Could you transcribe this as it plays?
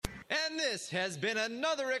And this has been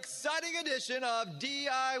another exciting edition of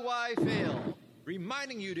DIY Fail,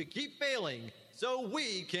 reminding you to keep failing so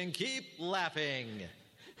we can keep laughing.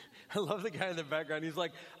 I love the guy in the background. He's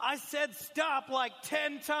like, I said stop like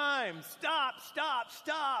 10 times. Stop, stop,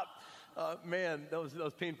 stop. Man, that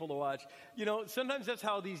was painful to watch. You know, sometimes that's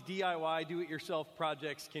how these DIY, do-it-yourself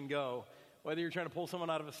projects can go. Whether you're trying to pull someone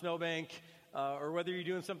out of a snowbank or whether you're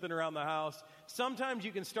doing something around the house. Sometimes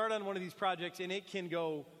you can start on one of these projects and it can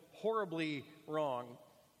go horribly wrong.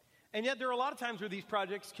 And yet there are a lot of times where these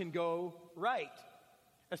projects can go right,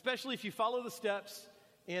 especially if you follow the steps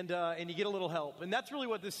and you get a little help. And that's really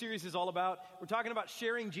what this series is all about. We're talking about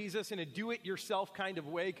sharing Jesus in a do-it-yourself kind of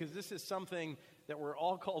way because this is something that we're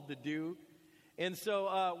all called to do. And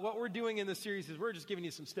so what we're doing in this series is we're just giving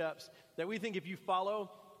you some steps that we think if you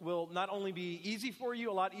follow will not only be easy for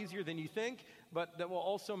you, a lot easier than you think, but that will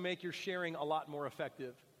also make your sharing a lot more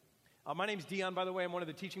effective. My name's Dion, by the way. I'm one of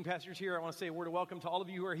the teaching pastors here. I want to say a word of welcome to all of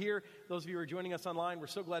you who are here. Those of you who are joining us online, we're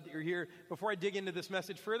so glad that you're here. Before I dig into this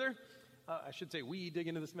message further, I should say we dig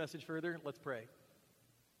into this message further, let's pray.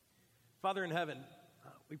 Father in heaven,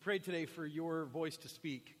 we pray today for your voice to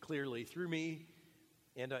speak clearly through me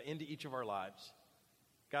and into each of our lives.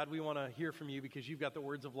 God, we want to hear from you because you've got the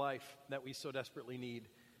words of life that we so desperately need.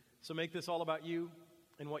 So make this all about you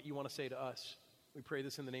and what you want to say to us. We pray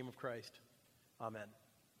this in the name of Christ. Amen.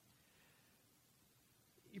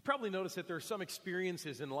 You probably noticed that there are some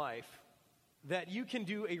experiences in life that you can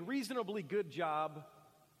do a reasonably good job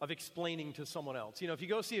of explaining to someone else. You know, if you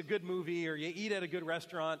go see a good movie or you eat at a good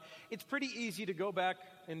restaurant, it's pretty easy to go back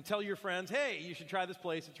and tell your friends, hey, you should try this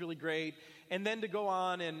place, it's really great, and then to go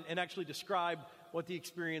on and actually describe what the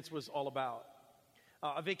experience was all about.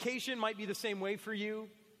 A vacation might be the same way for you.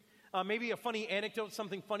 Maybe a funny anecdote,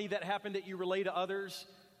 something funny that happened that you relay to others,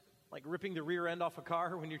 like ripping the rear end off a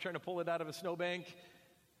car when you're trying to pull it out of a snowbank.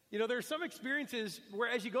 You know, there are some experiences where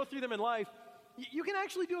as you go through them in life, you can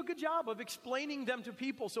actually do a good job of explaining them to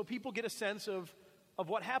people so people get a sense of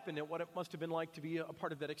what happened and what it must have been like to be a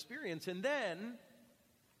part of that experience. And then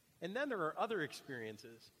there are other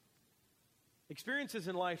experiences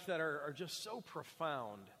in life that are just so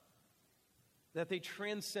profound that they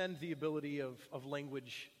transcend the ability of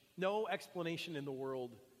language. No explanation in the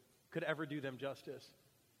world could ever do them justice.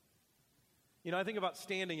 You know, I think about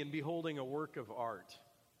standing and beholding a work of art.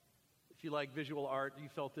 If you like visual art, you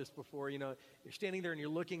felt this before, you know, you're standing there and you're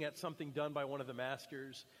looking at something done by one of the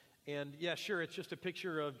masters. And yeah, sure, it's just a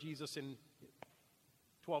picture of Jesus and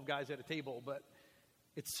 12 guys at a table, but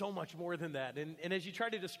it's so much more than that. And as you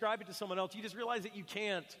try to describe it to someone else, you just realize that you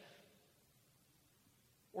can't.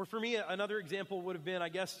 Or for me, another example would have been, I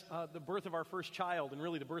guess, the birth of our first child and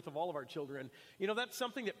really the birth of all of our children. You know, that's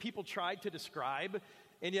something that people tried to describe,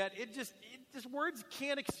 and yet it just words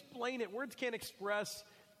can't explain it. Words can't express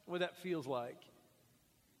what that feels like.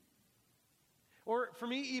 Or for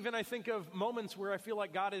me, even I think of moments where I feel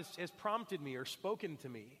like God has prompted me or spoken to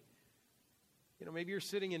me. You know, maybe you're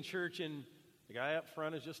sitting in church and the guy up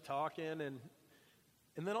front is just talking and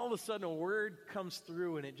then all of a sudden a word comes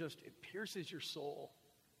through and it pierces your soul.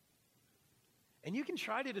 And you can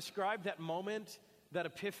try to describe that moment, that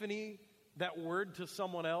epiphany, that word to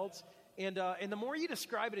someone else. And the more you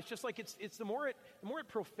describe it, it's just like it's the more it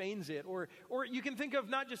profanes it. Or you can think of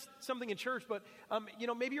not just something in church, but you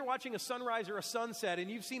know, maybe you're watching a sunrise or a sunset,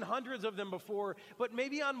 and you've seen hundreds of them before. But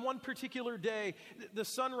maybe on one particular day, the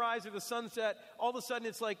sunrise or the sunset, all of a sudden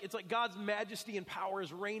it's like God's majesty and power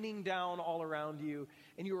is raining down all around you,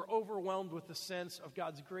 and you are overwhelmed with the sense of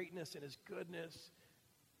God's greatness and His goodness.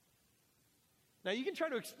 Now, you can try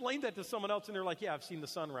to explain that to someone else, and they're like, yeah, I've seen the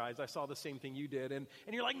sunrise. I saw the same thing you did. And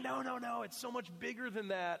you're like, no, it's so much bigger than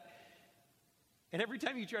that. And every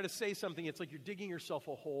time you try to say something, it's like you're digging yourself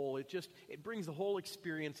a hole. It brings the whole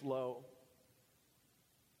experience low.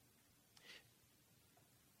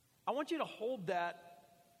 I want you to hold that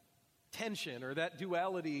tension or that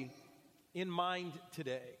duality in mind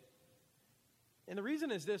today. And the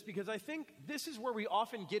reason is this, because I think this is where we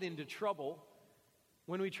often get into trouble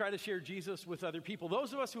when we try to share Jesus with other people.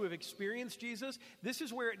 Those of us who have experienced Jesus, this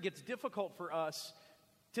is where it gets difficult for us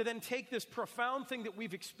to then take this profound thing that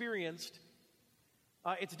we've experienced.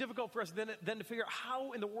 It's difficult for us then to figure out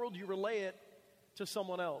how in the world you relay it to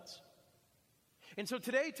someone else. And so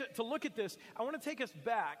today, to look at this, I want to take us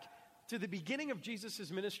back to the beginning of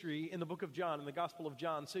Jesus' ministry in the book of John, in the Gospel of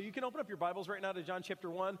John. So you can open up your Bibles right now to John chapter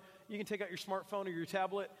 1. You can take out your smartphone or your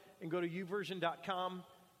tablet and go to YouVersion.com.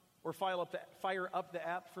 Or fire up the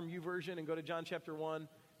app from YouVersion and go to John chapter 1.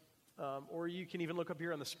 Or you can even look up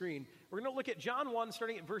here on the screen. We're going to look at John 1,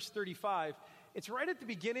 starting at verse 35. It's right at the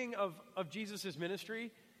beginning of Jesus'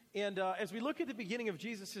 ministry. And as we look at the beginning of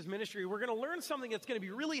Jesus' ministry, we're going to learn something that's going to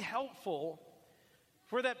be really helpful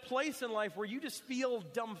for that place in life where you just feel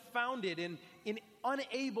dumbfounded and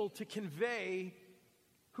unable to convey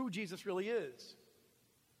who Jesus really is.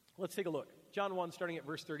 Let's take a look. John 1, starting at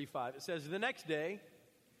verse 35. It says, the next day,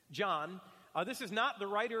 John, this is not the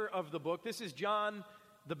writer of the book, this is John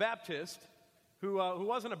the Baptist, who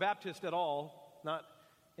wasn't a Baptist at all, not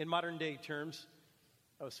in modern day terms.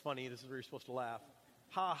 That was funny, this is where you're supposed to laugh.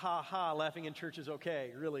 Ha, ha, ha, laughing in church is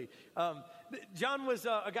okay, really. John was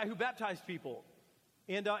a guy who baptized people.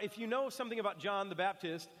 And if you know something about John the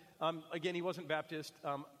Baptist, again, he wasn't Baptist.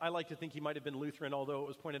 I like to think he might have been Lutheran, although it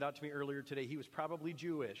was pointed out to me earlier today he was probably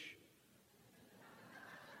Jewish.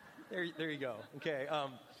 There you go. Okay.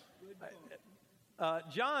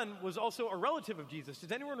 John was also a relative of Jesus.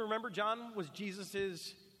 Does anyone remember John was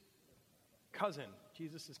Jesus' cousin?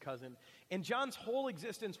 Jesus' cousin. And John's whole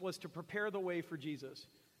existence was to prepare the way for Jesus.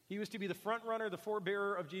 He was to be the front runner, the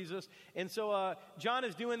forebearer of Jesus. And so John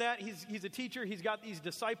is doing that. He's a teacher. He's got these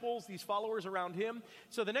disciples, these followers around him.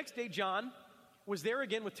 So the next day, John was there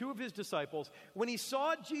again with two of his disciples. When he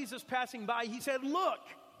saw Jesus passing by, he said, "Look,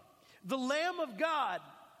 the Lamb of God."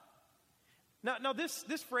 Now this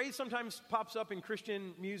phrase sometimes pops up in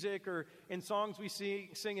Christian music or in songs we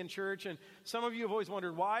sing in church. And some of you have always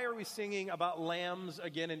wondered, why are we singing about lambs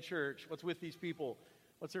again in church? What's with these people?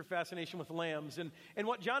 What's their fascination with lambs? And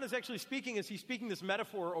what John is actually speaking is he's speaking this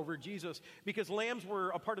metaphor over Jesus because lambs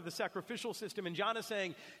were a part of the sacrificial system. And John is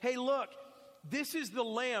saying, hey, look, this is the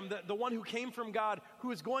lamb, the one who came from God,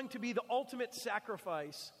 who is going to be the ultimate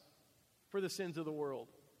sacrifice for the sins of the world.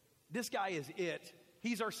 This guy is it.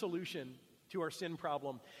 He's our solution to our sin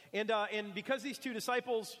problem. And because these two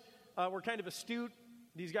disciples were kind of astute,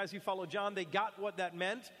 these guys who followed John, they got what that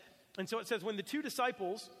meant. And so it says, when the two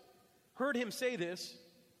disciples heard him say this,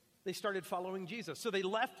 they started following Jesus. So they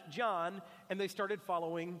left John and they started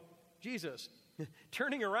following Jesus.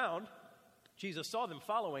 Turning around, Jesus saw them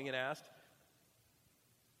following and asked,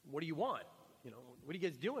 what do you want? What are you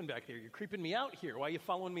guys doing back there? You're creeping me out here. Why are you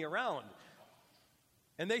following me around?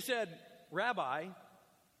 And they said, Rabbi,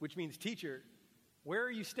 which means teacher, where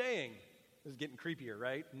are you staying? This is getting creepier,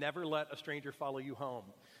 right? Never let a stranger follow you home.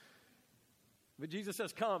 But Jesus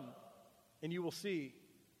says, come, and you will see.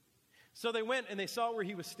 So they went and they saw where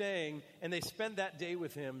he was staying, and they spent that day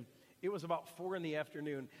with him. It was about 4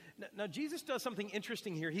 p.m. Now, Jesus does something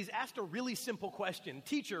interesting here. He's asked a really simple question.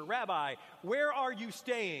 Teacher, Rabbi, where are you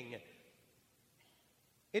staying?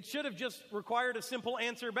 It should have just required a simple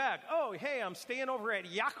answer back. Oh, hey, I'm staying over at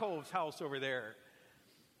Yaakov's house over there.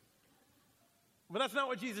 But that's not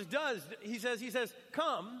what Jesus does. He says,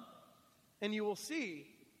 come and you will see.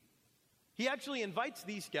 He actually invites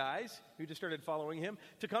these guys who just started following him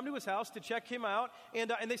to come to his house to check him out,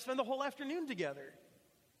 and they spend the whole afternoon together.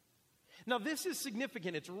 Now, this is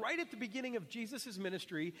significant. It's right at the beginning of Jesus'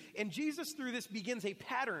 ministry, and Jesus, through this, begins a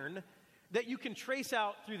pattern that you can trace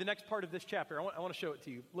out through the next part of this chapter. I want to show it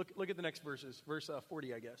to you. Look at the next verses, verse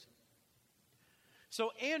 40, I guess.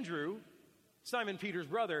 So Andrew, Simon Peter's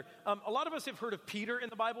brother. A lot of us have heard of Peter in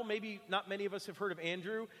the Bible. Maybe not many of us have heard of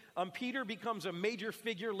Andrew. Peter becomes a major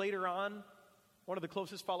figure later on, one of the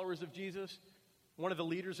closest followers of Jesus, one of the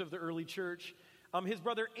leaders of the early church. His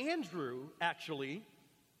brother Andrew, actually,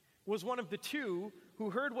 was one of the two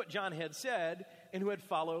who heard what John had said and who had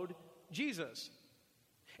followed Jesus.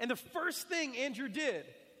 And the first thing Andrew did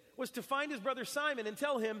was to find his brother Simon and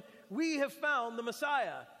tell him, we have found the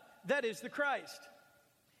Messiah, that is the Christ.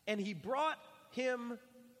 And he brought him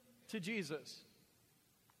to Jesus.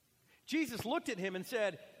 Jesus looked at him and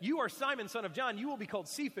said, you are Simon, son of John. You will be called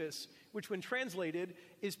Cephas, which when translated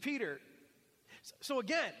is Peter. So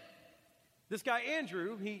again, this guy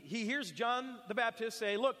Andrew, he hears John the Baptist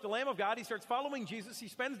say, look, the Lamb of God. He starts following Jesus. He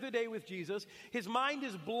spends the day with Jesus. His mind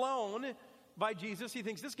is blown by Jesus. He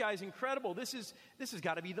thinks, this guy's incredible. This has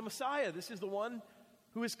got to be the Messiah. This is the one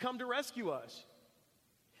who has come to rescue us.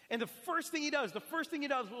 And the first thing he does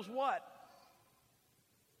was what?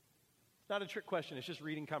 It's not a trick question. It's just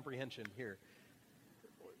reading comprehension here.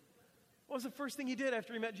 What was the first thing he did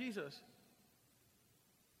after he met Jesus?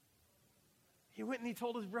 He went and he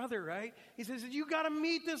told his brother, right? He says, you got to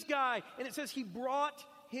meet this guy. And it says he brought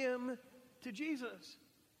him to Jesus.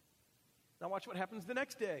 Now watch what happens the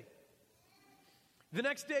next day. The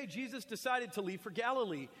next day, Jesus decided to leave for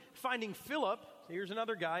Galilee. Finding Philip, here's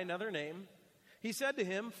another guy, another name, he said to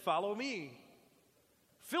him, follow me.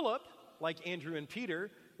 Philip, like Andrew and Peter,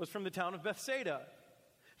 was from the town of Bethsaida.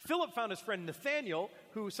 Philip found his friend Nathanael,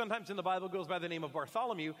 who sometimes in the Bible goes by the name of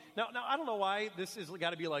Bartholomew. Now I don't know why this has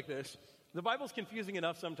got to be like this. The Bible's confusing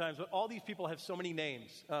enough sometimes, but all these people have so many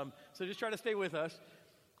names. So just try to stay with us.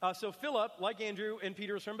 So Philip, like Andrew and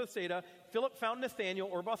Peter, was from Bethsaida. Philip found Nathanael,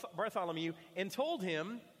 or Bartholomew, and told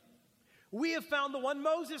him, "We have found the one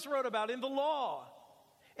Moses wrote about in the law,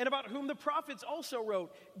 and about whom the prophets also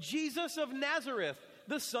wrote, Jesus of Nazareth,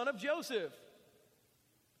 the son of Joseph."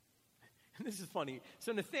 And this is funny.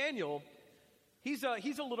 So Nathanael, he's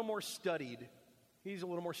a little more studied. He's a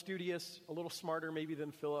little more studious, a little smarter maybe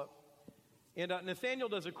than Philip. And Nathanael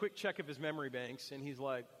does a quick check of his memory banks, and he's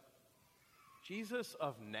like, Jesus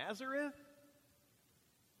of Nazareth?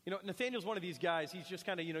 You know, Nathanael's one of these guys. He's just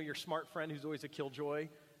kind of, your smart friend who's always a killjoy.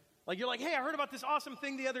 Like, you're like, hey, I heard about this awesome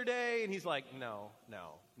thing the other day. And he's like, no.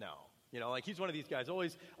 Like he's one of these guys,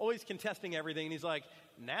 always contesting everything. And he's like,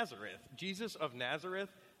 Nazareth, Jesus of Nazareth?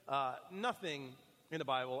 Nothing in the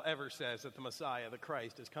Bible ever says that the Messiah, the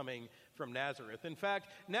Christ, is coming from Nazareth. In fact,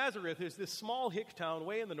 Nazareth is this small hick town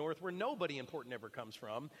way in the north where nobody important ever comes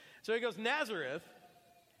from. So he goes, Nazareth,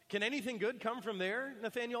 can anything good come from there?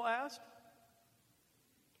 Nathanael asked.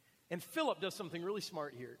 And Philip does something really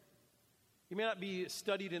smart here. He may not be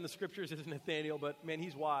studied in the scriptures as Nathanael, but man,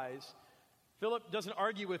 he's wise. Philip doesn't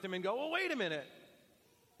argue with him and go, well, wait a minute.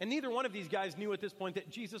 And neither one of these guys knew at this point that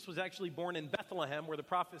Jesus was actually born in Bethlehem, where the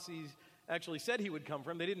prophecies actually said he would come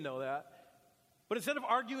from. They didn't know that. But instead of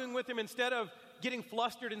arguing with him, instead of getting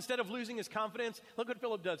flustered, instead of losing his confidence, look what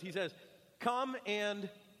Philip does. He says, come and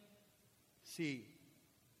see,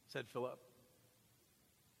 said Philip.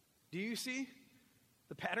 Do you see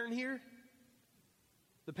the pattern here?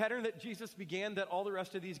 The pattern that Jesus began, that all the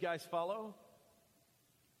rest of these guys follow?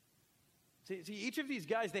 See, each of these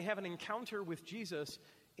guys, they have an encounter with Jesus,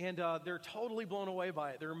 and they're totally blown away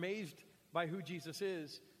by it. They're amazed by who Jesus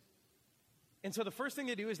is. And so the first thing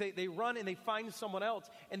they do is they run and they find someone else,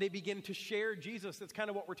 and they begin to share Jesus. That's kind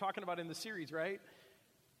of what we're talking about in the series, right?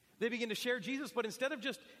 They begin to share Jesus, but instead of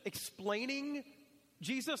just explaining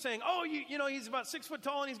Jesus, saying, oh, you know, he's about 6 foot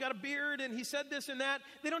tall and he's got a beard and he said this and that,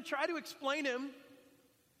 they don't try to explain him.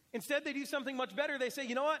 Instead, they do something much better. They say,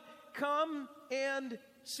 you know what? Come and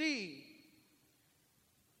see.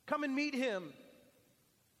 Come and meet him.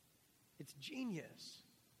 It's genius.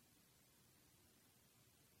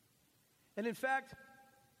 And in fact,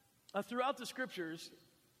 throughout the scriptures,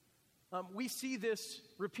 we see this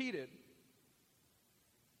repeated.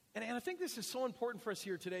 And I think this is so important for us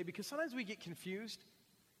here today because sometimes we get confused.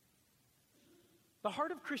 The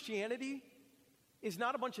heart of Christianity is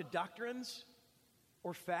not a bunch of doctrines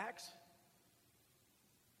or facts.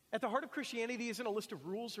 At the heart of Christianity isn't a list of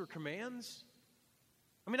rules or commands.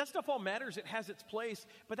 I mean, that stuff all matters. It has its place.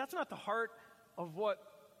 But that's not the heart of what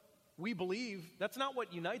we believe. That's not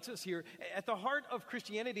what unites us here. At the heart of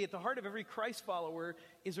Christianity, at the heart of every Christ follower,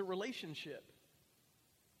 is a relationship.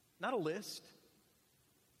 Not a list.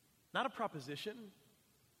 Not a proposition.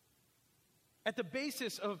 At the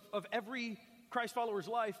basis of every Christ follower's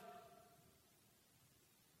life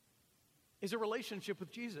is a relationship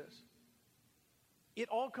with Jesus. It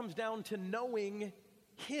all comes down to knowing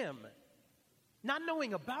him. Not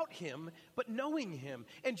knowing about him, but knowing him.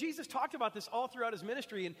 And Jesus talked about this all throughout his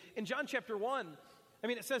ministry. In John chapter 1, I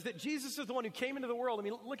mean, it says that Jesus is the one who came into the world. I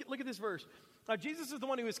mean, look at this verse. Jesus is the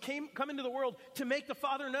one who has come into the world to make the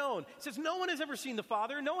Father known. It says, no one has ever seen the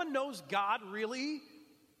Father. No one knows God, really.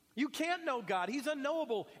 You can't know God. He's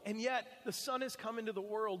unknowable. And yet, the Son has come into the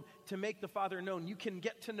world to make the Father known. You can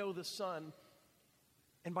get to know the Son.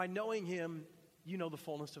 And by knowing him, you know the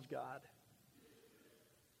fullness of God.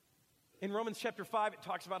 In Romans chapter 5, it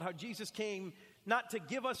talks about how Jesus came not to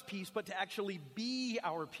give us peace, but to actually be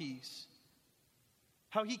our peace.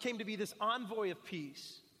 How he came to be this envoy of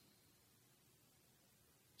peace.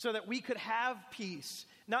 So that we could have peace.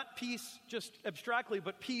 Not peace just abstractly,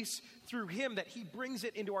 but peace through him, that he brings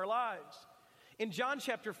it into our lives. In John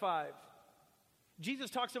chapter 5,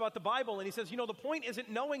 Jesus talks about the Bible, and he says, you know, the point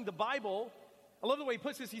isn't knowing the Bible. I love the way he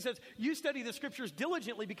puts this. He says, you study the scriptures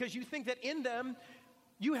diligently because you think that in them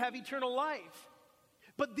you have eternal life.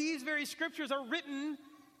 But these very scriptures are written,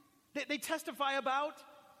 they testify about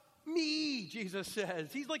me, Jesus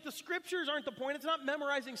says. He's like, the scriptures aren't the point. It's not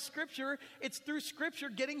memorizing scripture. It's through scripture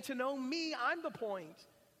getting to know me. I'm the point.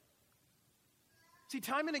 See,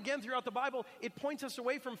 time and again throughout the Bible, it points us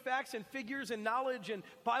away from facts and figures and knowledge and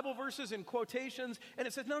Bible verses and quotations. And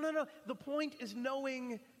it says, no. The point is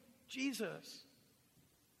knowing Jesus.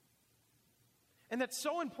 And that's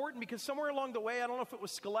so important because somewhere along the way, I don't know if it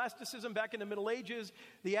was scholasticism back in the Middle Ages,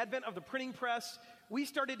 the advent of the printing press, we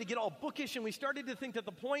started to get all bookish and we started to think that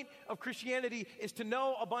the point of Christianity is to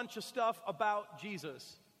know a bunch of stuff about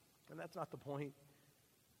Jesus. And that's not the point.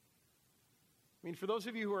 I mean, for those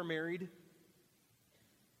of you who are married,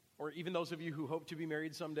 or even those of you who hope to be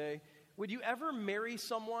married someday, Would you ever marry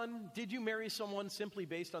someone? Did you marry someone simply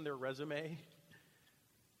based on their resume?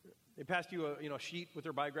 They passed you a sheet with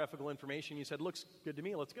their biographical information. You said, looks good to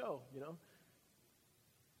me, let's go,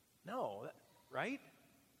 No, right?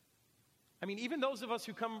 I mean, even those of us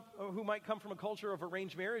who might come from a culture of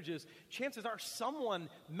arranged marriages, chances are someone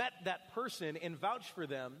met that person and vouched for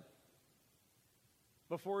them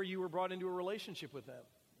before you were brought into a relationship with them.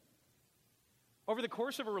 Over the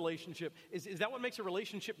course of a relationship, is that what makes a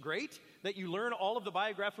relationship great? That you learn all of the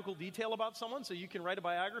biographical detail about someone so you can write a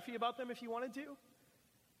biography about them if you wanted to?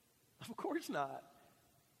 Of course not.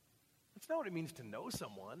 That's not what it means to know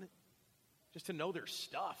someone, just to know their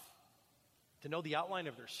stuff, to know the outline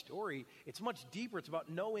of their story. It's much deeper. It's about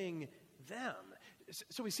knowing them.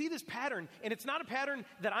 So we see this pattern, and it's not a pattern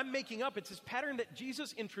that I'm making up. It's this pattern that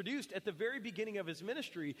Jesus introduced at the very beginning of his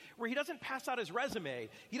ministry, where he doesn't pass out his resume.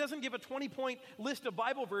 He doesn't give a 20-point list of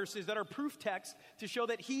Bible verses that are proof text to show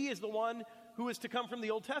that he is the one who is to come from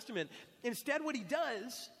the Old Testament. Instead, what he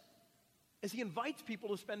does is he invites people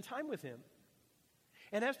to spend time with him.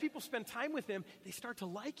 And as people spend time with him, they start to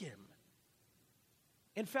like him.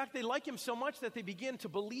 In fact, they like him so much that they begin to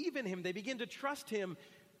believe in him. They begin to trust him.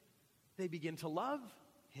 They begin to love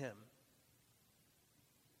him.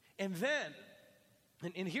 And then,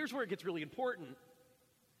 and here's where it gets really important,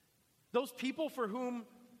 those people for whom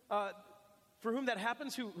that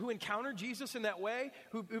happens, who encounter Jesus in that way,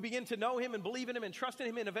 who begin to know him and believe in him and trust in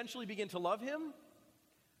him and eventually begin to love him,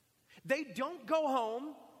 they don't go home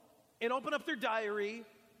and open up their diary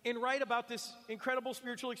and write about this incredible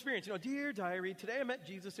spiritual experience. Dear diary, today I met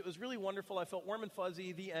Jesus. It was really wonderful. I felt warm and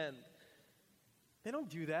fuzzy. The end. They don't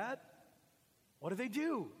do that. What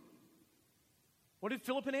do? What did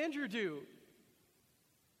Philip and Andrew do?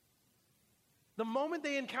 The moment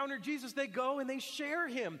they encounter Jesus, they go and they share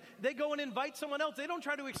him. They go and invite someone else. They don't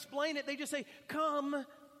try to explain it. They just say, come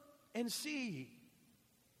and see.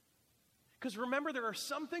 Because remember, there are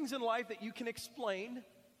some things in life that you can explain,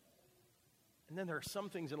 and then there are some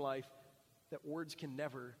things in life that words can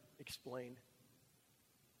never explain.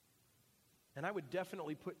 And I would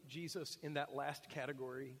definitely put Jesus in that last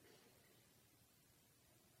category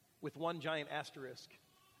with one giant asterisk.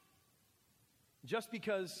 Just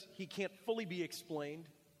because he can't fully be explained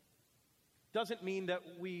doesn't mean that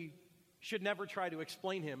we should never try to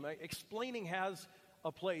explain him. Explaining has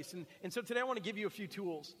a place. And so today I want to give you a few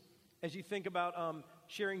tools as you think about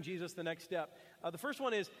sharing Jesus the next step. The first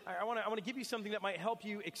one is I want to give you something that might help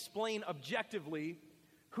you explain objectively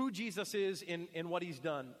who Jesus is and what he's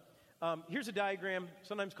done. Here's a diagram,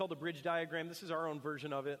 sometimes called a bridge diagram. This is our own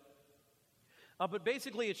version of it. But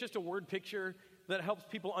basically, it's just a word picture that helps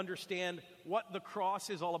people understand what the cross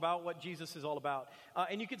is all about, what Jesus is all about.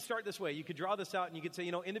 And you could start this way. You could draw this out and you could say,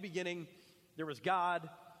 in the beginning, there was God,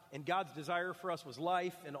 and God's desire for us was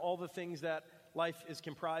life and all the things that life is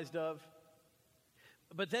comprised of.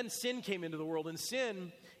 But then sin came into the world, and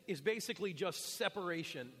sin is basically just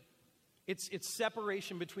separation. It's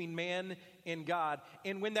separation between man and God.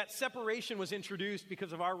 And when that separation was introduced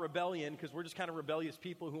because of our rebellion, because we're just kind of rebellious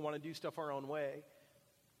people who want to do stuff our own way.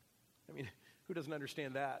 I mean, who doesn't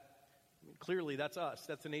understand that? Clearly, that's us.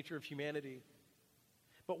 That's the nature of humanity.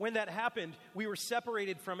 But when that happened, we were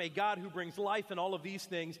separated from a God who brings life and all of these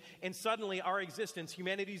things, and suddenly our existence,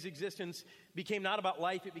 humanity's existence, became not about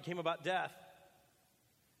life, it became about death.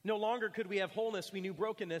 No longer could we have wholeness, we knew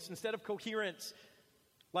brokenness. Instead of coherence,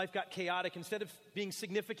 life got chaotic. Instead of being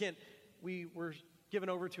significant, we were given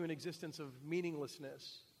over to an existence of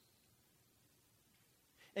meaninglessness.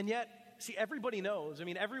 And yet, see, everybody knows.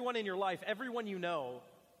 Everyone in your life, everyone you know,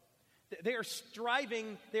 they are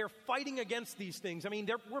striving, they are fighting against these things.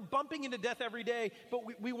 We're bumping into death every day, but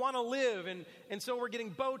we want to live. And so we're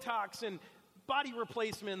getting Botox and body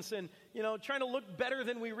replacements and, trying to look better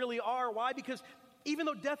than we really are. Why? Because even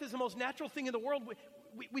though death is the most natural thing in the world,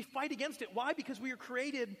 we fight against it. Why? Because we are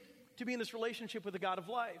created to be in this relationship with the God of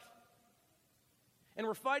life. And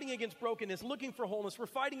we're fighting against brokenness, looking for wholeness. We're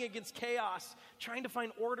fighting against chaos, trying to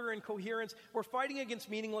find order and coherence. We're fighting against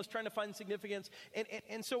meaningless, trying to find significance.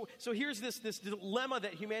 And so here's this dilemma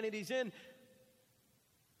that humanity's in.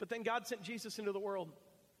 But then God sent Jesus into the world.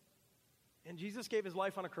 And Jesus gave his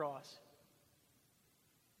life on a cross.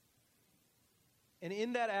 And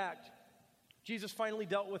in that act, Jesus finally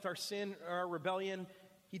dealt with our sin, our rebellion.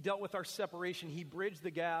 He dealt with our separation. He bridged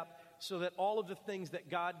the gap so that all of the things that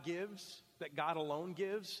God gives, that God alone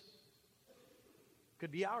gives,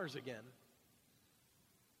 could be ours again.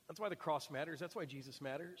 That's why the cross matters. That's why Jesus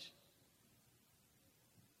matters.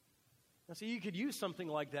 Now, see, you could use something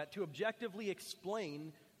like that to objectively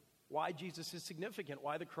explain why Jesus is significant,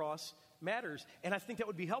 why the cross matters. And I think that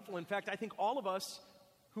would be helpful. In fact, I think all of us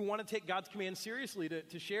who want to take God's command seriously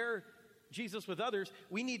to share Jesus with others,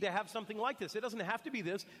 we need to have something like this. It doesn't have to be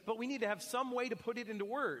this, but we need to have some way to put it into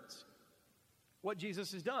words, what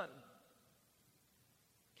Jesus has done.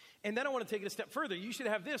 And then I want to take it a step further. You should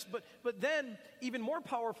have this, but then even more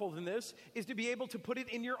powerful than this is to be able to put it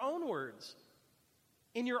in your own words,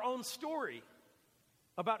 in your own story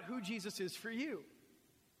about who Jesus is for you.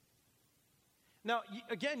 Now,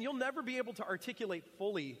 again, you'll never be able to articulate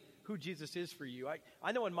fully who Jesus is for you.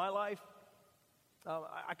 I know in my life,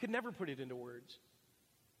 I could never put it into words.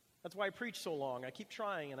 That's why I preach so long. I keep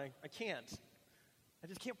trying, and I can't. I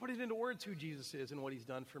just can't put it into words who Jesus is and what he's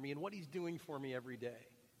done for me and what he's doing for me every day.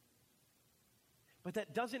 But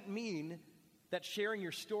that doesn't mean that sharing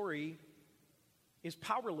your story is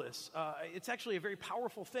powerless. It's actually a very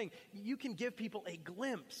powerful thing. You can give people a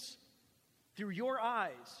glimpse through your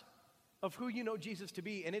eyes of who you know Jesus to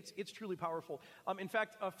be, and it's truly powerful. In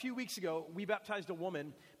fact, a few weeks ago, we baptized a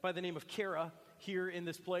woman by the name of Kara here in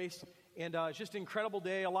this place, and it's just an incredible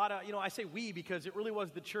day. A lot of, I say we because it really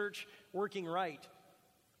was the church working right.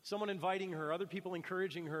 Someone inviting her, other people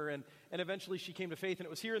encouraging her, and eventually she came to faith. And it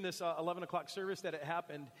was here in this 11 o'clock service that it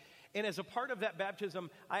happened. And as a part of that baptism,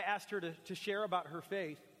 I asked her to share about her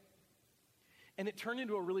faith. And it turned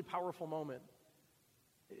into a really powerful moment.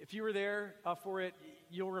 If you were there for it,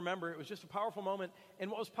 you'll remember it was just a powerful moment. And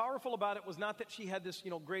what was powerful about it was not that she had this,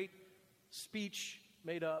 great speech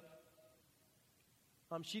made up.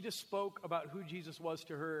 She just spoke about who Jesus was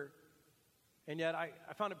to her. And yet, I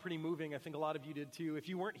found it pretty moving. I think a lot of you did too. If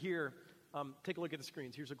you weren't here, take a look at the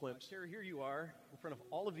screens. Here's a glimpse. Sarah, here you are in front of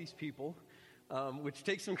all of these people, which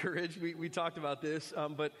takes some courage. We talked about this.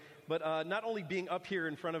 But not only being up here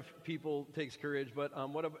in front of people takes courage, but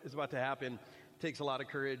what is about to happen takes a lot of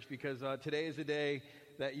courage, because today is the day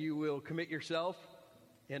that you will commit yourself,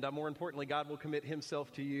 and more importantly, God will commit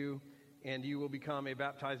himself to you, and you will become a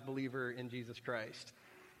baptized believer in Jesus Christ.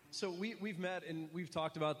 So we've met and we've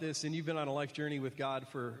talked about this, and you've been on a life journey with God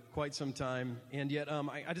for quite some time. And yet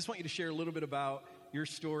I just want you to share a little bit about your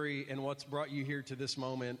story and what's brought you here to this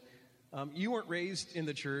moment. You weren't raised in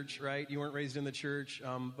the church, right? You weren't raised in the church,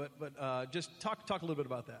 but just talk a little bit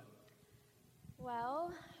about that.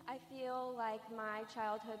 Well, I feel like my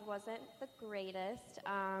childhood wasn't the greatest.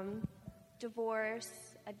 Divorce,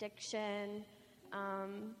 addiction,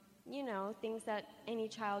 things that any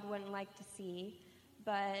child wouldn't like to see.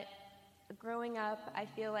 But growing up, I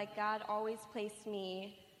feel like God always placed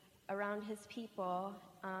me around his people,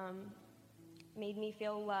 made me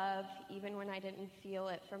feel love even when I didn't feel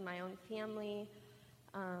it from my own family.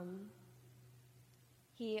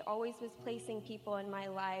 He always was placing people in my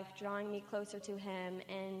life, drawing me closer to him,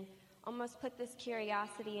 and almost put this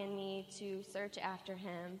curiosity in me to search after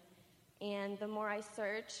him. And the more I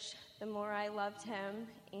searched, the more I loved him,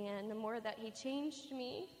 and the more that he changed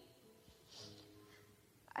me.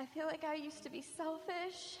 I feel like I used to be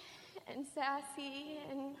selfish and sassy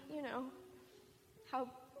and, how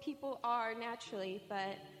people are naturally.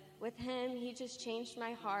 But with him, he just changed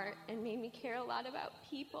my heart and made me care a lot about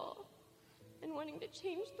people and wanting to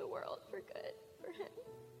change the world for good for him.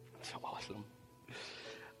 That's awesome.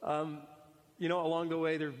 Along the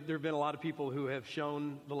way, there have been a lot of people who have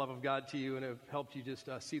shown the love of God to you and have helped you just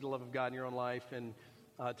see the love of God in your own life and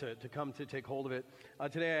to come to take hold of it.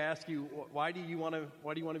 Today I ask you, why do you want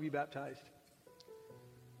to be baptized?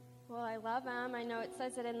 Well, I love him. I know it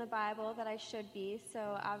says it in the Bible that I should be,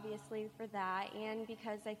 so obviously for that, and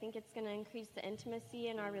because I think it's going to increase the intimacy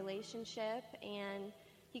in our relationship, and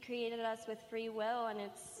he created us with free will, and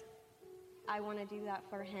I want to do that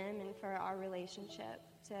for him and for our relationship,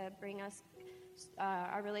 to bring us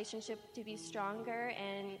our relationship to be stronger,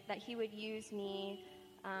 and that he would use me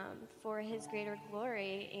for his greater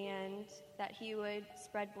glory, and that he would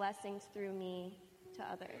spread blessings through me to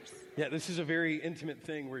others. Yeah, this is a very intimate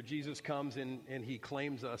thing where Jesus comes and he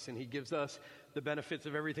claims us, and he gives us the benefits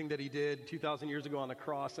of everything that he did 2,000 years ago on the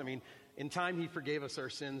cross. I mean, in time he forgave us our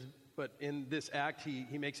sins, but in this act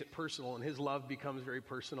he makes it personal, and his love becomes very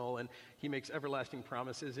personal, and he makes everlasting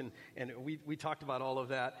promises, and we talked about all of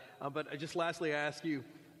that. But just lastly, I ask you,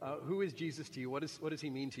 who is Jesus to you? What does he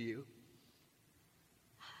mean to you?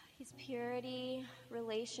 He's purity,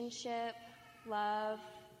 relationship, love,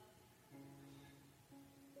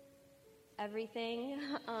 everything.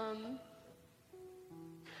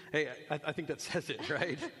 Hey, I think that says it,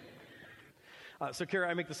 right? So, Kara,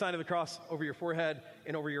 I make the sign of the cross over your forehead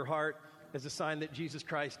and over your heart as a sign that Jesus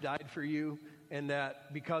Christ died for you, and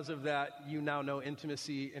that because of that, you now know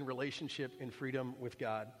intimacy and relationship and freedom with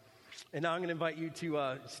God. And now I'm going to invite you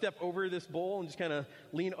to step over this bowl and just kind of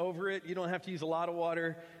lean over it. You don't have to use a lot of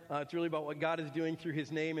water. It's really about what God is doing through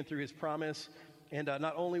his name and through his promise. And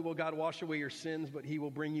not only will God wash away your sins, but he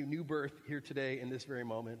will bring you new birth here today in this very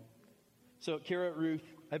moment. So, Kara, Ruth,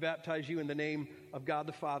 I baptize you in the name of God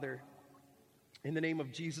the Father, in the name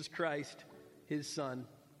of Jesus Christ, his Son,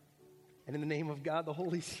 and in the name of God the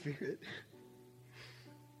Holy Spirit.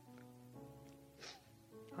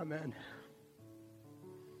 Amen.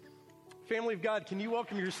 Family of God, can you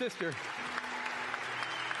welcome your sister?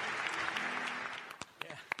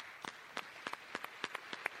 Yeah.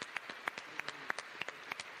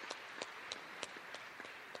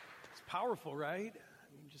 It's powerful, right?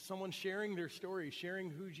 I mean, just someone sharing their story, sharing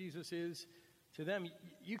who Jesus is to them.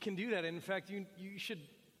 You can do that. And in fact, you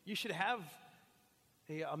should have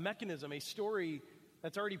a mechanism, a story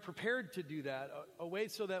that's already prepared to do that, a way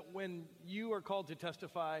so that when you are called to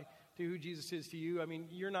testify to who Jesus is to you, I mean,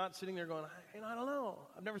 you're not sitting there going, I don't know,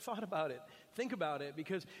 I've never thought about it. Think about it,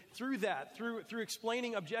 because through that, through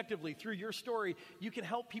explaining objectively, through your story, you can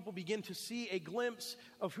help people begin to see a glimpse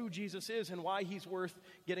of who Jesus is and why he's worth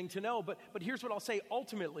getting to know. But here's what I'll say,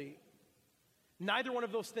 ultimately, neither one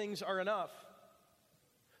of those things are enough.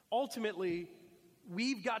 Ultimately,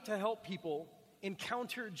 we've got to help people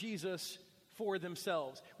encounter Jesus for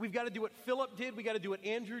themselves. We've got to do what Philip did. We got to do what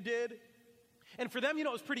Andrew did. And for them,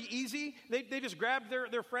 it was pretty easy. They just grabbed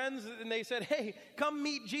their friends and they said, hey, come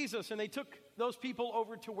meet Jesus. And they took those people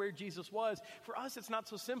over to where Jesus was. For us, it's not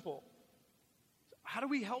so simple. How do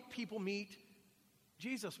we help people meet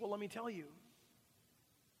Jesus? Well, let me tell you.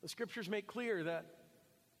 The scriptures make clear that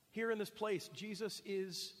here in this place, Jesus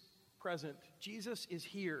is present. Jesus is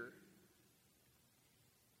here.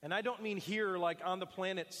 And I don't mean here like on the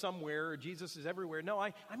planet somewhere, or Jesus is everywhere. No,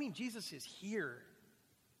 I mean Jesus is here.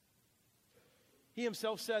 He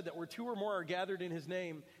himself said that where two or more are gathered in his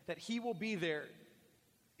name, that he will be there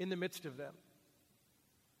in the midst of them.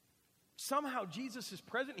 Somehow Jesus is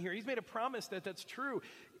present here. He's made a promise that that's true.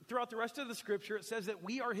 Throughout the rest of the scripture, it says that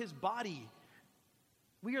we are his body.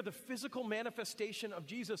 We are the physical manifestation of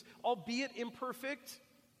Jesus, albeit imperfect.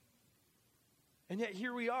 And yet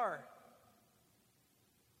here we are.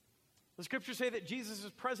 The scriptures say that Jesus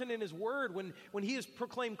is present in his word. When he is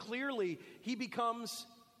proclaimed clearly, he becomes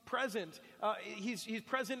present. He's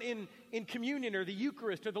present in communion or the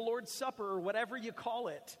Eucharist or the Lord's Supper or whatever you call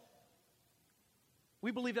it.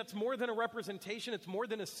 We believe that's more than a representation. It's more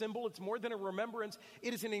than a symbol. It's more than a remembrance.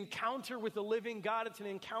 It is an encounter with the living God. It's an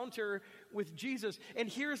encounter with Jesus. And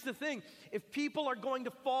here's the thing. If people are going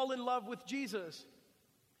to fall in love with Jesus,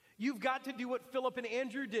 you've got to do what Philip and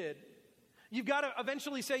Andrew did. You've got to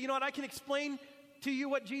eventually say, you know what, I can explain to you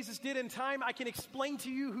what Jesus did in time. I can explain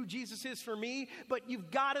to you who Jesus is for me, but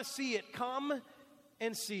you've got to see it. Come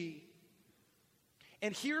and see.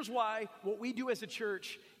 And here's why what we do as a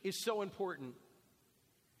church is so important.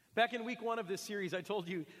 Back in week 1 of this series, I told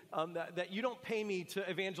you that you don't pay me to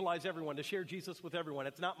evangelize everyone, to share Jesus with everyone.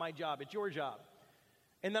 It's not my job. It's your job.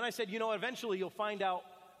 And then I said, eventually you'll find out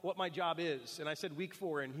what my job is. And I said week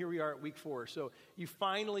 4, and here we are at week 4. So you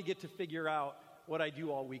finally get to figure out what I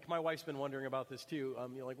do all week. My wife's been wondering about this too.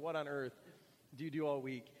 What on earth do you do all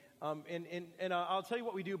week? And I'll tell you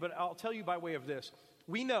what we do, but I'll tell you by way of this.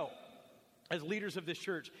 We know, as leaders of this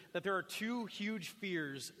church, that there are 2 huge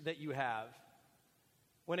fears that you have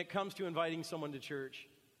when it comes to inviting someone to church.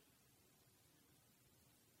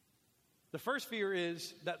 The first fear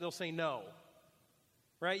is that they'll say no.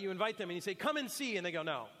 Right? You invite them and you say, come and see. And they go,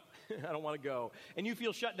 no, I don't want to go. And you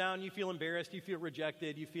feel shut down. You feel embarrassed. You feel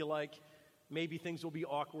rejected. You feel like maybe things will be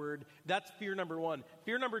awkward. That's fear number 1.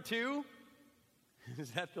 Fear number 2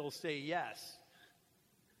 is that they'll say yes.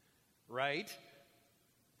 Right?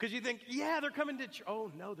 Because you think, yeah, they're coming to church.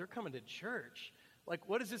 Oh, no, they're coming to church. Like,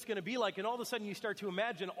 what is this going to be like? And all of a sudden you start to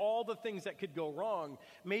imagine all the things that could go wrong.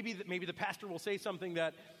 Maybe the pastor will say something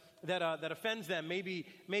that offends them. Maybe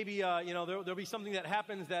there'll be something that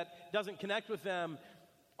happens that doesn't connect with them.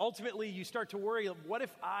 Ultimately, you start to worry, what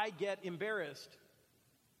if I get embarrassed?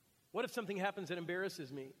 What if something happens that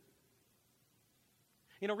embarrasses me?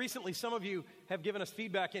 Recently some of you have given us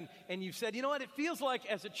feedback and you've said, you know what, it feels like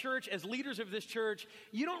as a church, as leaders of this church,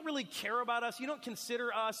 you don't really care about us. You don't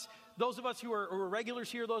consider us, those of us who are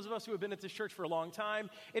regulars here, those of us who have been at this church for a long time.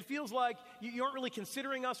 It feels like you aren't really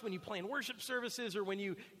considering us when you plan worship services or when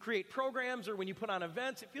you create programs or when you put on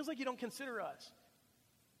events. It feels like you don't consider us.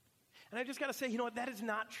 And I just got to say, that is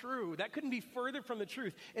not true. That couldn't be further from the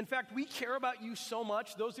truth. In fact, we care about you so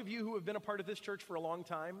much, those of you who have been a part of this church for a long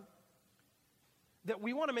time, that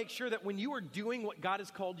we want to make sure that when you are doing what God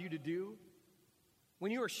has called you to do,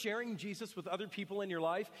 when you are sharing Jesus with other people in your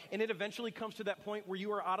life, and it eventually comes to that point where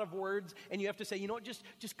you are out of words and you have to say,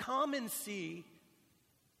 just come and see.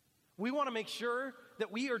 We want to make sure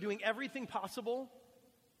that we are doing everything possible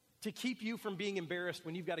to keep you from being embarrassed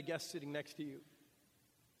when you've got a guest sitting next to you.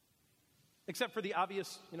 Except for the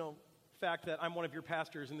obvious, fact that I'm one of your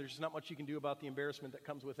pastors and there's just not much you can do about the embarrassment that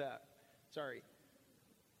comes with that. Sorry.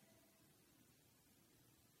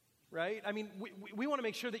 Right? I mean, we want to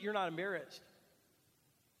make sure that you're not embarrassed.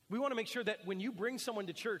 We want to make sure that when you bring someone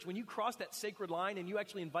to church, when you cross that sacred line and you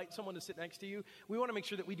actually invite someone to sit next to you, we want to make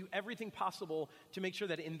sure that we do everything possible to make sure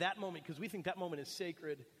that in that moment, because we think that moment is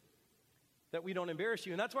sacred, that we don't embarrass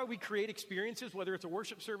you. And that's why we create experiences, whether it's a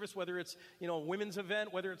worship service, whether it's, a women's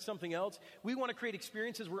event, whether it's something else. We want to create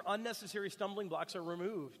experiences where unnecessary stumbling blocks are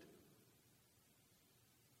removed.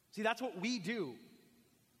 See, that's what we do.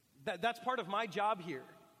 That's part of my job here,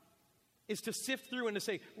 is to sift through and to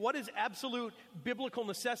say, what is absolute biblical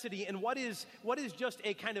necessity and what is just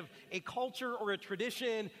a kind of a culture or a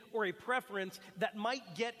tradition or a preference that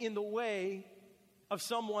might get in the way of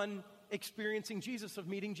someone experiencing Jesus, of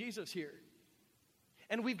meeting Jesus here.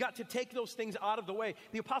 And we've got to take those things out of the way.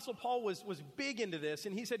 The Apostle Paul was big into this,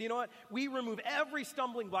 and he said, you know what? We remove every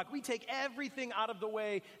stumbling block. We take everything out of the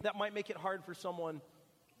way that might make it hard for someone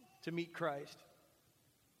to meet Christ.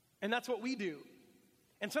 And that's what we do.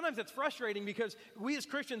 And sometimes it's frustrating because we as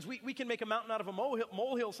Christians, we can make a mountain out of a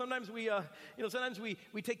molehill. Sometimes we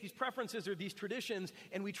take these preferences or these traditions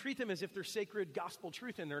and we treat them as if they're sacred gospel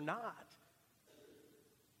truth, and they're not.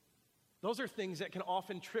 Those are things that can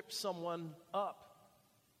often trip someone up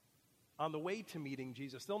on the way to meeting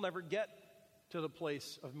Jesus. They'll never get to the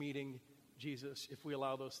place of meeting Jesus if we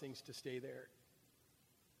allow those things to stay there.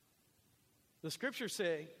 The scriptures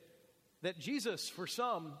say that Jesus, for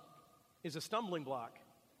some, is a stumbling block.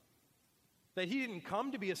 That he didn't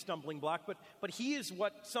come to be a stumbling block, but he is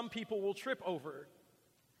what some people will trip over.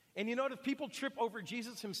 And you know what? If people trip over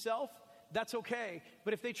Jesus himself, that's okay.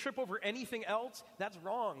 But if they trip over anything else, that's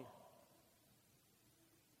wrong.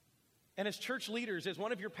 And as church leaders, as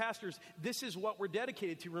one of your pastors, this is what we're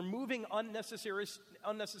dedicated to, removing unnecessary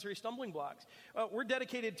stumbling blocks. We're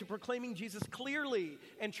dedicated to proclaiming Jesus clearly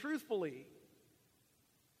and truthfully.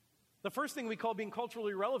 The first thing we call being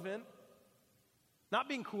culturally relevant, not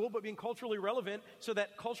being cool, but being culturally relevant so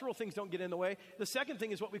that cultural things don't get in the way. The second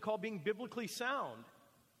thing is what we call being biblically sound.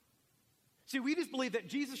 See, we just believe that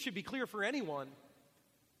Jesus should be clear for anyone.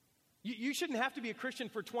 You shouldn't have to be a Christian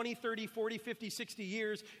for 20, 30, 40, 50, 60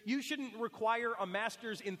 years. You shouldn't require a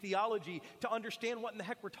master's in theology to understand what in the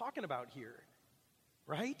heck we're talking about here,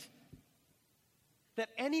 right? That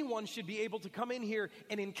anyone should be able to come in here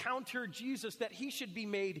and encounter Jesus, that he should be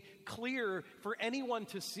made clear for anyone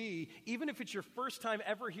to see, even if it's your first time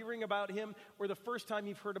ever hearing about him or the first time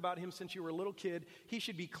you've heard about him since you were a little kid. He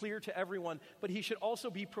should be clear to everyone, but he should also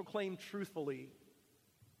be proclaimed truthfully.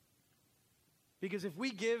 Because if we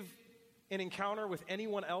give an encounter with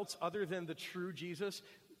anyone else other than the true Jesus,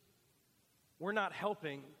 we're not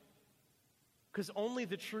helping, because only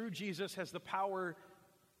the true Jesus has the power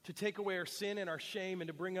to take away our sin and our shame and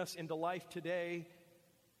to bring us into life today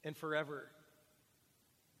and forever.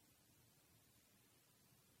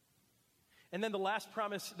 And then the last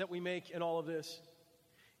promise that we make in all of this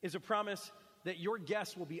is a promise that your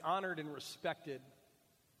guests will be honored and respected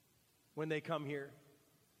when they come here.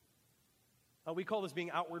 We call this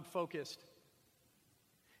being outward focused.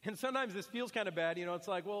 And sometimes this feels kind of bad. It's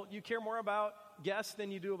like, well, you care more about guests than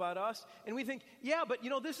you do about us. And we think, yeah, but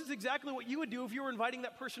this is exactly what you would do if you were inviting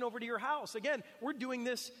that person over to your house. Again, we're doing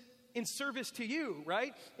this in service to you,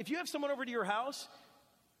 right? If you have someone over to your house,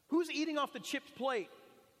 who's eating off the chipped plate?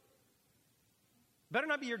 Better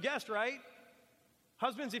not be your guest, right?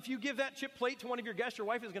 Husbands, if you give that chip plate to one of your guests, your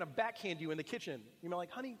wife is going to backhand you in the kitchen. You're like,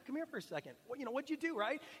 honey, come here for a second. What'd you do,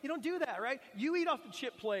 right? You don't do that, right? You eat off the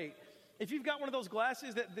chip plate. If you've got one of those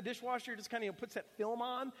glasses that the dishwasher just kind of puts that film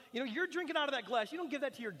on, you're drinking out of that glass. You don't give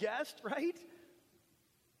that to your guest, right?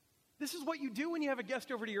 This is what you do when you have a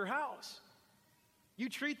guest over to your house. You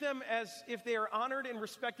treat them as if they are honored and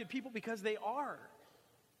respected people, because they are.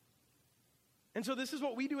 And so this is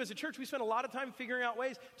what we do as a church. We spend a lot of time figuring out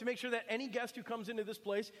ways to make sure that any guest who comes into this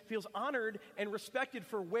place feels honored and respected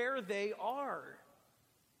for where they are.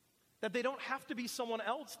 That they don't have to be someone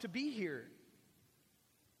else to be here.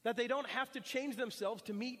 That they don't have to change themselves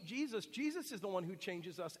to meet Jesus. Jesus is the one who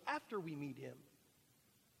changes us after we meet him.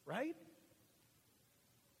 Right?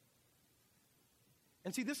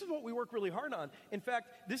 And see, this is what we work really hard on. In fact,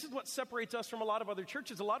 this is what separates us from a lot of other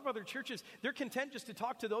churches. A lot of other churches, they're content just to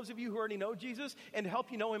talk to those of you who already know Jesus and to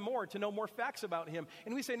help you know him more, to know more facts about him.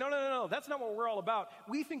 And we say, no, that's not what we're all about.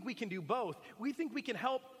 We think we can do both. We think we can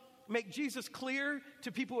help make Jesus clear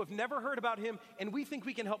to people who have never heard about him, and we think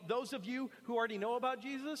we can help those of you who already know about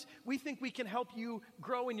Jesus. We think we can help you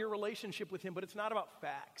grow in your relationship with him, but it's not about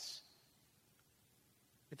facts.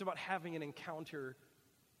 It's about having an encounter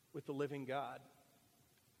with the living God,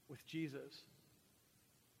 with Jesus.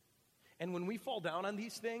 And when we fall down on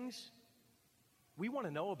these things, we want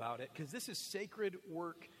to know about it because this is sacred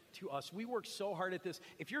work to us. We work so hard at this.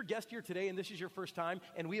 If you're a guest here today and this is your first time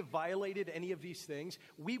and we have violated any of these things,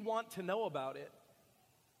 we want to know about it.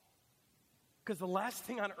 Because the last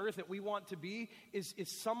thing on earth that we want to be is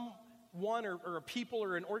someone or a people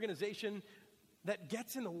or an organization that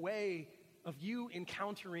gets in the way of you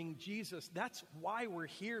encountering Jesus. That's why we're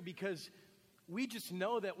here, because we just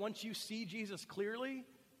know that once you see Jesus clearly,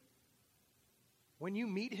 when you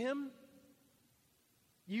meet him,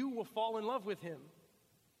 you will fall in love with him.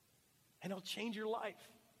 And it'll change your life.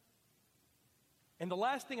 And the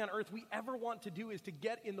last thing on earth we ever want to do is to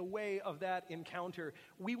get in the way of that encounter.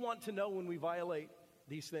 We want to know when we violate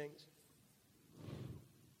these things.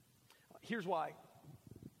 Here's why.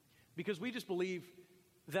 Because we just believe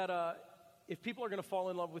that if people are going to fall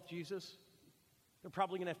in love with Jesus, they're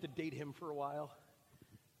probably going to have to date him for a while.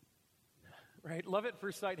 Right? Love at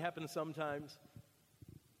first sight happens sometimes.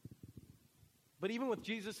 But even with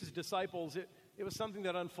Jesus' disciples, it was something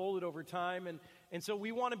that unfolded over time. And so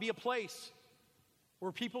we want to be a place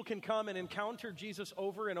where people can come and encounter Jesus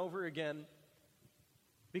over and over again.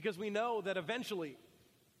 Because we know that eventually,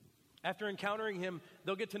 after encountering him,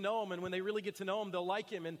 they'll get to know him. And when they really get to know him, they'll like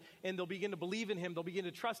him. And they'll begin to believe in him. They'll begin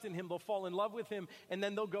to trust in him. They'll fall in love with him. And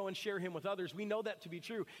then they'll go and share him with others. We know that to be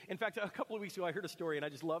true. In fact, a couple of weeks ago, I heard a story, and I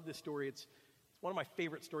just love this story. It's one of my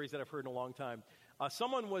favorite stories that I've heard in a long time.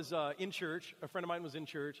 Someone was in church, a friend of mine was in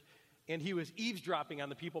church, and he was eavesdropping on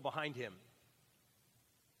the people behind him.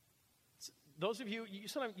 Those of you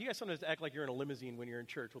guys sometimes act like you're in a limousine when you're in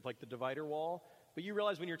church with like the divider wall, but you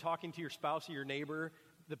realize when you're talking to your spouse or your neighbor,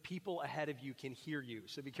 the people ahead of you can hear you,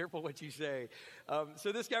 so be careful what you say.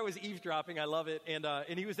 So this guy was eavesdropping, I love it,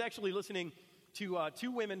 and he was actually listening to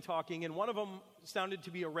two women talking, and one of them sounded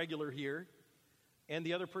to be a regular here, and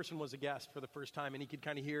the other person was a guest for the first time, and he could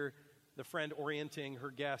kind of hear the friend orienting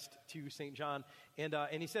her guest to St. John. And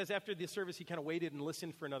he says after the service, he kind of waited and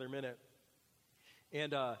listened for another minute.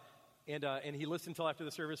 And he listened until after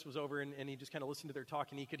the service was over, and he just kind of listened to their talk.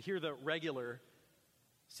 And he could hear the regular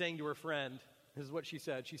saying to her friend, this is what she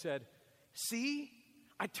said. She said, "See,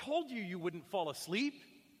 I told you you wouldn't fall asleep."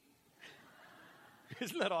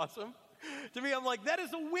 Isn't that awesome? To me, I'm like, that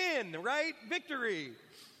is a win, right? Victory.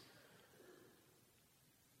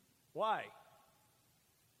 Why?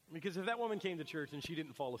 Because if that woman came to church and she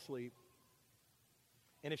didn't fall asleep,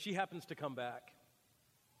 and if she happens to come back,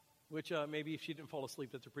 which maybe if she didn't fall asleep,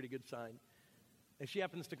 that's a pretty good sign. If she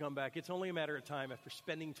happens to come back, it's only a matter of time after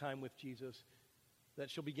spending time with Jesus that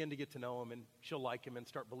she'll begin to get to know him, and she'll like him and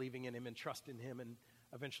start believing in him and trust in him and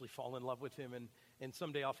eventually fall in love with him. And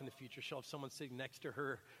someday off in the future, she'll have someone sitting next to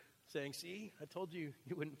her saying, "See, I told you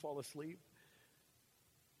you wouldn't fall asleep."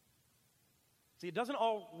 See, it doesn't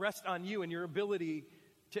all rest on you and your ability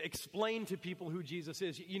to explain to people who Jesus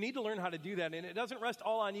is. You need to learn how to do that. And it doesn't rest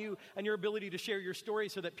all on you and your ability to share your story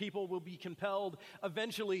so that people will be compelled.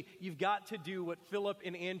 Eventually, you've got to do what Philip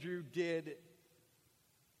and Andrew did.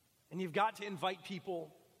 And you've got to invite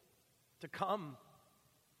people to come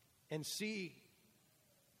and see.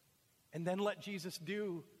 And then let Jesus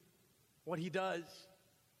do what he does.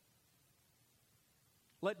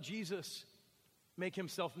 Let Jesus make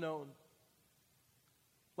himself known.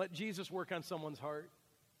 Let Jesus work on someone's heart.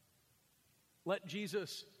 Let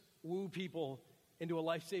Jesus woo people into a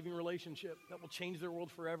life-saving relationship that will change their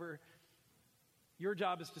world forever. Your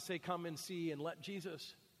job is to say, "Come and see," and let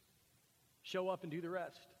Jesus show up and do the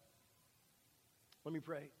rest. Let me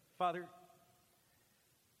pray. Father,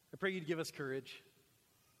 I pray you'd give us courage.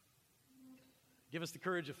 Give us the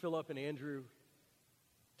courage of Philip and Andrew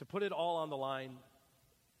to put it all on the line,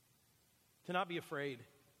 to not be afraid,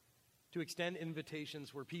 to extend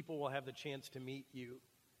invitations where people will have the chance to meet you.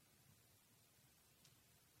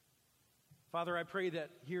 Father, I pray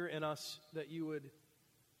that here in us, that you would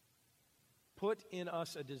put in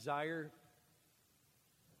us a desire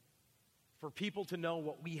for people to know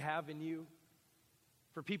what we have in you,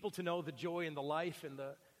 for people to know the joy and the life and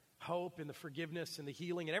the hope and the forgiveness and the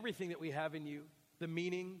healing and everything that we have in you, the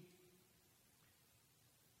meaning.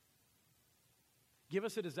 Give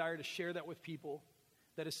us a desire to share that with people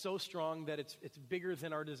that is so strong that it's bigger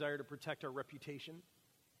than our desire to protect our reputation.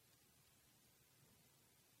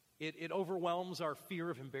 It overwhelms our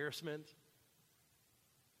fear of embarrassment.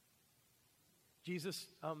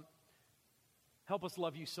 Jesus, help us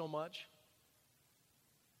love you so much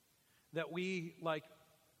that we, like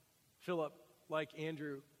Philip, like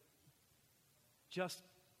Andrew, just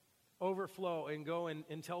overflow and go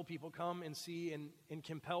and tell people, come and see, and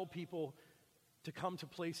compel people to come to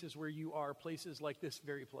places where you are, places like this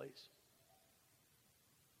very place.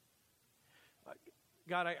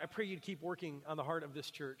 God, I pray you'd keep working on the heart of this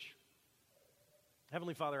church.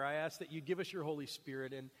 Heavenly Father, I ask that you give us your Holy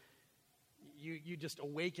Spirit and you just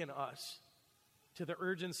awaken us to the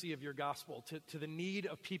urgency of your gospel, to the need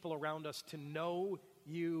of people around us to know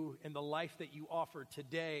you and the life that you offer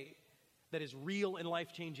today that is real and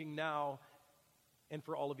life-changing now and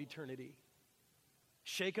for all of eternity.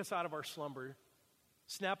 Shake us out of our slumber,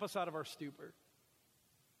 snap us out of our stupor,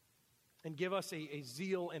 and give us a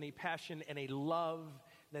zeal and a passion and a love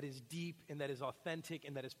that is deep and that is authentic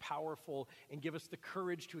and that is powerful, and give us the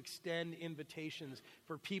courage to extend invitations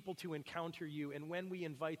for people to encounter you. And when we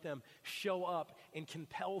invite them, show up and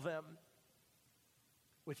compel them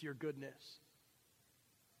with your goodness,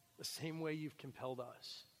 the same way you've compelled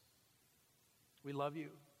us. We love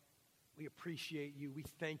you. We appreciate you. We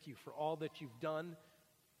thank you for all that you've done,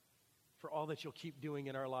 for all that you'll keep doing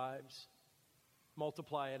in our lives.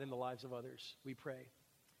 Multiply it in the lives of others, we pray.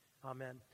 Amen.